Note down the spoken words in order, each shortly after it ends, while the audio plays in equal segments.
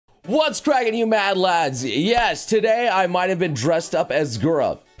What's cracking, you mad lads? Yes, today I might have been dressed up as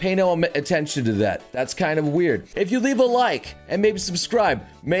Gura. Pay no attention to that. That's kind of weird. If you leave a like and maybe subscribe,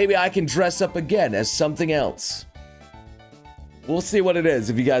 maybe I can dress up again as something else. We'll see what it is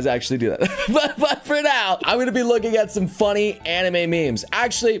if you guys actually do that. but for now, I'm gonna be looking at some funny anime memes.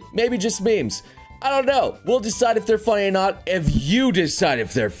 Actually, maybe just memes. I don't know. We'll decide if they're funny or not if you decide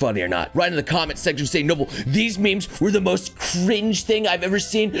if they're funny or not. Write in the comment section saying, Noble, these memes were the most cringe thing I've ever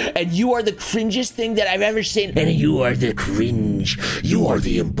seen, and you are the cringest thing that I've ever seen, and you are the cringe. You are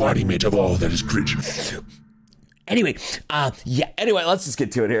the embodiment of all that is cringe. Anyway, let's just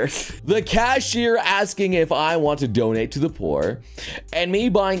get to it here. The cashier asking if I want to donate to the poor, and me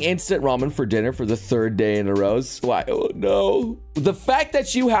buying instant ramen for dinner for the 3rd day in a row. Why? Oh no. The fact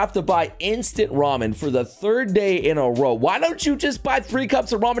that you have to buy instant ramen for the 3rd day in a row. Why don't you just buy 3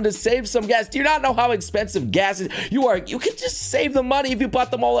 cups of ramen to save some gas? Do you not know how expensive gas is? You could just save the money if you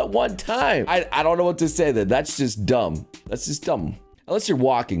bought them all at one time. I don't know what to say then. That's just dumb. That's just dumb. Unless you're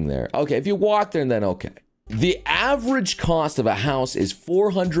walking there. Okay, if you walk there, then okay. The average cost of a house is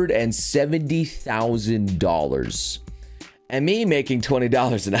 $470,000. And me making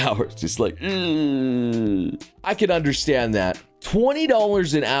 $20 an hour is just like, I can understand that.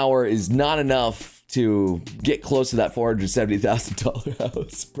 $20 an hour is not enough to get close to that $470,000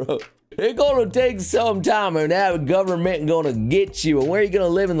 house, bro. It's gonna take some time, and that government gonna get you. And where are you gonna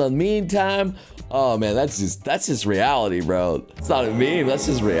live in the meantime? Oh man, that's just reality, bro. It's not a meme, that's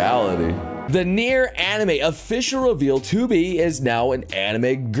just reality. The Near Anime official reveal 2B is now an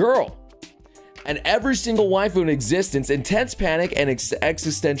anime girl. And every single waifu in existence, intense panic and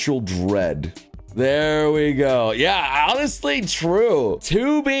existential dread. There we go. Yeah, honestly, true.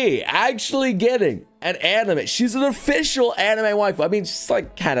 2B actually getting an anime. She's an official anime waifu. I mean, she's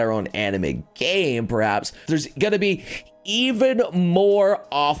like kind of her own anime game, perhaps. There's gonna be even more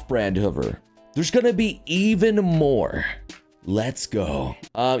off-brand of her. There's gonna be even more. Let's go.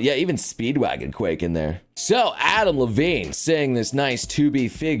 Yeah, even Speedwagon Quake in there. So Adam Levine seeing this nice 2B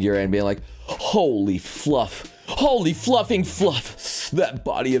figure and being like, holy fluff. Holy fluffing fluff. That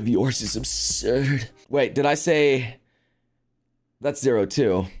body of yours is absurd. Wait, did I say that's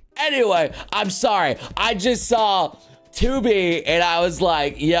 02? Anyway, I'm sorry. I just saw 2B and I was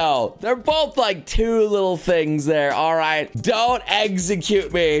like, yo, they're both like 2 little things there. All right, don't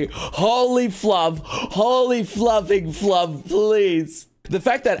execute me. Holy fluff. Holy fluffing fluff, please. The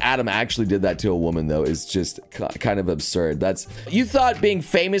fact that Adam actually did that to a woman, though, is just kind of absurd. You thought being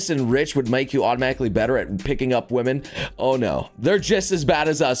famous and rich would make you automatically better at picking up women? Oh, no. They're just as bad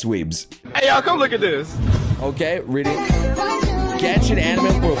as us weebs. Hey, y'all, come look at this. Okay, reading. Genshin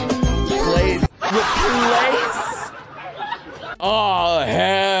anime will play with plays? Oh,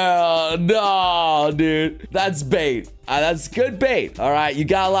 hell no, dude. That's bait. That's good bait. All right, you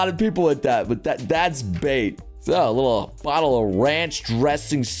got a lot of people with that, but that's bait. So, a little bottle of ranch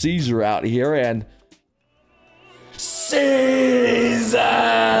dressing Caesar out here, and Caesar!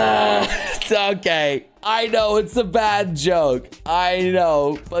 Okay, I know it's a bad joke. I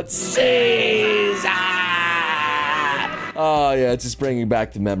know, but Caesar! Oh, yeah, it's just bringing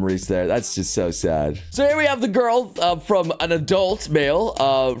back the memories there. That's just so sad. So here we have the girl from an adult male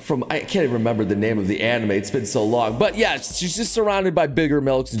I can't even remember the name of the anime. It's been so long. But yeah, she's just surrounded by bigger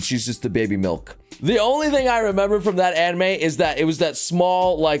milks, and she's just the baby milk. The only thing I remember from that anime is that it was that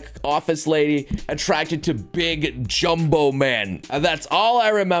small, like, office lady attracted to big jumbo men. And that's all I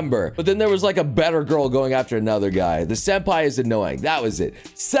remember. But then there was, like, a better girl going after another guy. The senpai is annoying. That was it.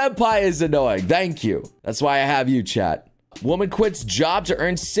 Senpai is annoying. Thank you. That's why I have you, chat. Woman quits job to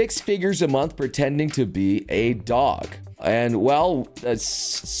earn 6 figures a month pretending to be a dog. And, well, that's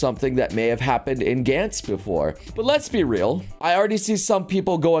something that may have happened in Gantz before. But let's be real. I already see some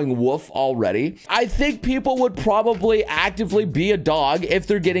people going woof already. I think people would probably actively be a dog if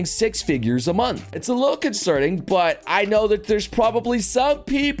they're getting 6 figures a month. It's a little concerning, but I know that there's probably some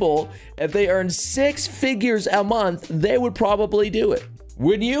people, if they earn 6 figures a month, they would probably do it.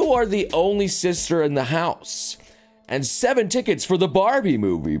 When you are the only sister in the house, and 7 tickets for the Barbie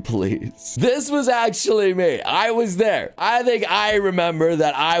movie, please. This was actually me. I was there. I think I remember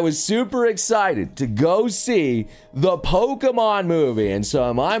that I was super excited to go see the Pokemon movie. And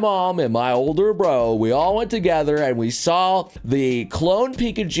so my mom and my older bro, we all went together and we saw the clone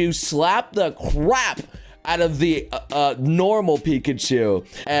Pikachu slap the crap out of the normal Pikachu.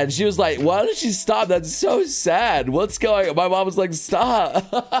 And she was like, why don't you stop? That's so sad. What's going on? My mom was like,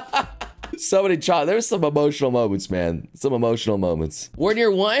 stop. So many there's some emotional moments, man. Some emotional moments. When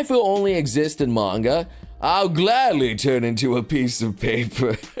your waifu only exists in manga, I'll gladly turn into a piece of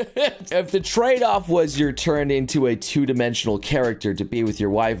paper. If the trade-off was you're turned into a two-dimensional character to be with your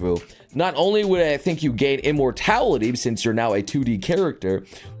waifu, not only would I think you gain immortality since you're now a 2D character,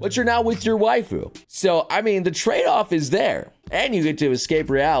 but you're now with your waifu. So, I mean, the trade-off is there. And you get to escape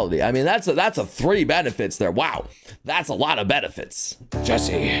reality. I mean, that's a 3 benefits there. Wow, that's a lot of benefits.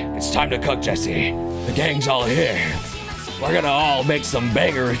 Jesse, it's time to cook, Jesse. The gang's all here. We're gonna all make some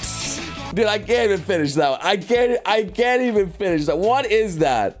bangers. Dude, I can't even finish that one. I can't even finish that. What is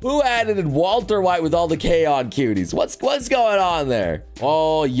that? Who added Walter White with all the K-On cuties? What's going on there?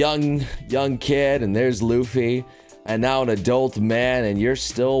 Oh, young kid, and there's Luffy, and now an adult man, and you're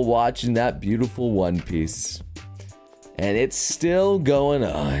still watching that beautiful One Piece. And it's still going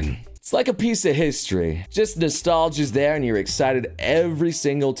on. It's like a piece of history. Just nostalgia's there and you're excited every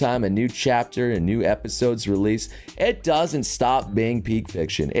single time a new chapter and new episode's released. It doesn't stop being peak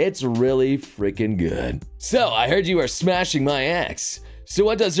fiction. It's really freaking good. So, I heard you are smashing my ex. So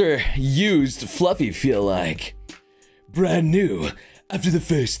what does her used fluffy feel like? Brand new after the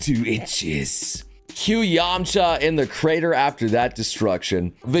first 2 inches. Cue Yamcha in the crater after that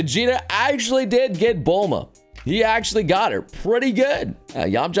destruction. Vegeta actually did get Bulma. He actually got her pretty good.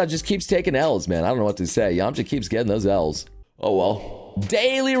 Yamcha just keeps taking L's, man. I don't know what to say. Yamcha keeps getting those L's. Oh well.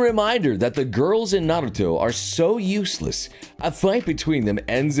 Daily reminder that the girls in Naruto are so useless. A fight between them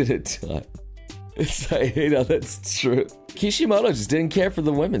ends in a tie. It's like, you know, that's true. Kishimoto just didn't care for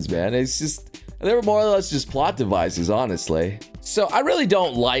the women's, man. It's just, they were more or less just plot devices, honestly. So I really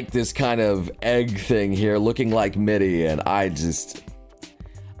don't like this kind of egg thing here looking like Midian.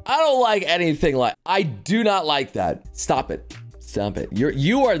 I don't like anything like, I do not like that. Stop it. Stop it.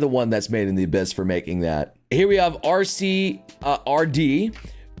 You are the one that's made in the abyss for making that. Here we have RD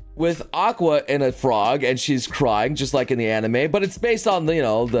with Aqua in a frog and she's crying just like in the anime, but it's based on the, you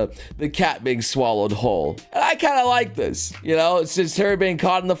know, the cat being swallowed whole. And I kind of like this, you know, it's just her being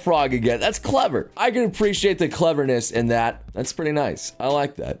caught in the frog again. That's clever. I can appreciate the cleverness in that. That's pretty nice. I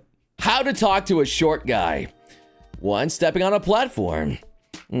like that. How to talk to a short guy. 1, stepping on a platform.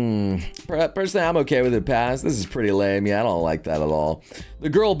 Personally, I'm okay with it pass. This is pretty lame. Yeah, I don't like that at all. The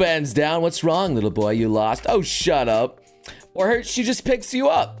girl bends down. What's wrong, little boy? You lost? Oh, shut up. Or she just picks you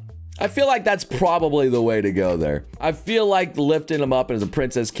up. I feel like that's probably the way to go there. I feel like lifting him up as a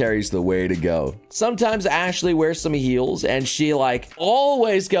princess carries the way to go. Sometimes Ashley wears some heels and she like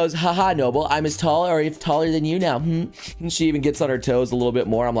always goes, haha, Noble, I'm as tall or even taller than you now. And she even gets on her toes a little bit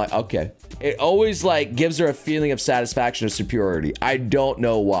more. I'm like, okay. It always like gives her a feeling of satisfaction or superiority. I don't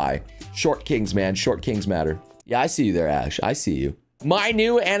know why. Short kings, man. Short kings matter. Yeah, I see you there, Ash. I see you. My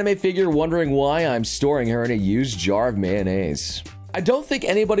new anime figure wondering why I'm storing her in a used jar of mayonnaise. I don't think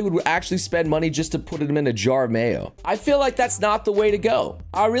anybody would actually spend money just to put them in a jar of mayo. I feel like that's not the way to go.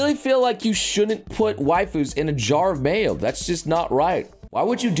 I really feel like you shouldn't put waifus in a jar of mayo. That's just not right. Why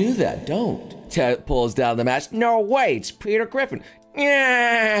would you do that? Don't. Ted pulls down the mask. No, wait, it's Peter Griffin.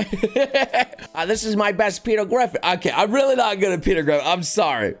 Yeah. This is my best Peter Griffin. Okay, I'm really not good at Peter Griffin. I'm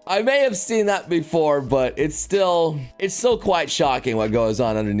sorry. I may have seen that before, but it's still quite shocking what goes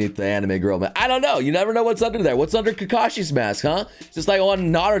on underneath the anime girl. Man, I don't know. You never know what's under there. What's under Kakashi's mask, huh? Just like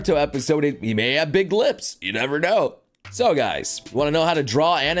on Naruto episode, he may have big lips. You never know. So guys, you want to know how to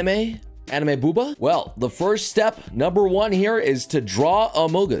draw anime? Anime booba? Well, the first step, number 1 here, is to draw a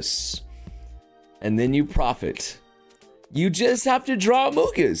Mugus. And then you profit. You just have to draw a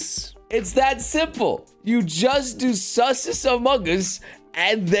Mugus. It's that simple. You just do Sussus Among Us,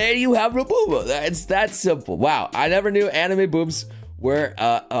 and there you have a booba. It's that simple. Wow, I never knew anime boobs were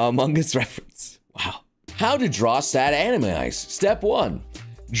Among Us reference. Wow. How to draw sad anime eyes. Step 1.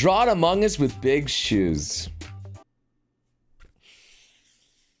 Draw an Among Us with big shoes.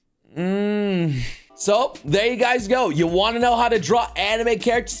 So, there you guys go. You want to know how to draw anime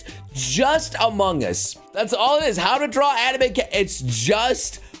characters? Just Among Us. That's all it is. How to draw anime characters. It's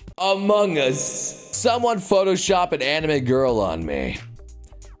just Among Us. Someone Photoshop an anime girl on me.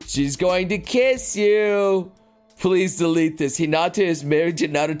 She's going to kiss you. Please delete this. Hinata is married to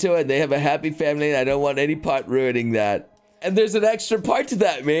Naruto and they have a happy family and I don't want any part ruining that. And there's an extra part to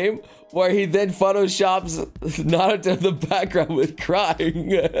that meme where he then Photoshops Naruto in the background with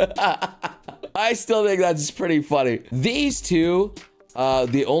crying. I still think that's pretty funny. These two,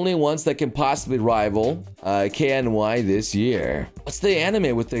 the only ones that can possibly rival KNY this year. What's the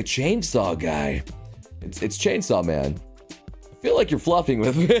anime with the chainsaw guy? It's Chainsaw Man. I feel like you're fluffing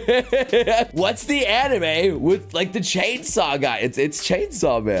with me. What's the anime with like the chainsaw guy? It's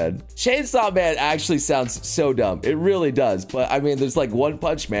Chainsaw Man. Chainsaw Man actually sounds so dumb. It really does. But I mean, there's like One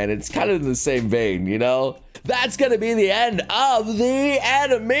Punch Man. It's kind of in the same vein, you know? that's gonna be the end of the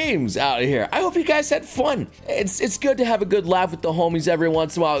memes out here. I hope you guys had fun. It's good to have a good laugh with the homies every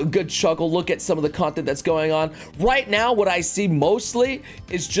once in a while, a good chuckle, look at some of the content that's going on. Right now, what I see mostly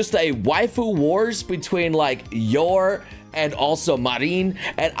is just a waifu wars between like Yor and also Marin,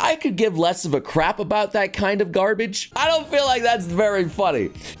 and I could give less of a crap about that kind of garbage. I don't feel like that's very funny.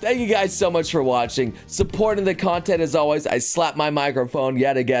 Thank you guys so much for watching, supporting the content as always. I slapped my microphone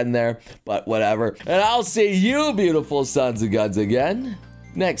yet again there, but whatever. And I'll see you beautiful sons of guns again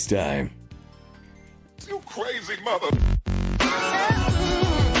next time. You crazy mother...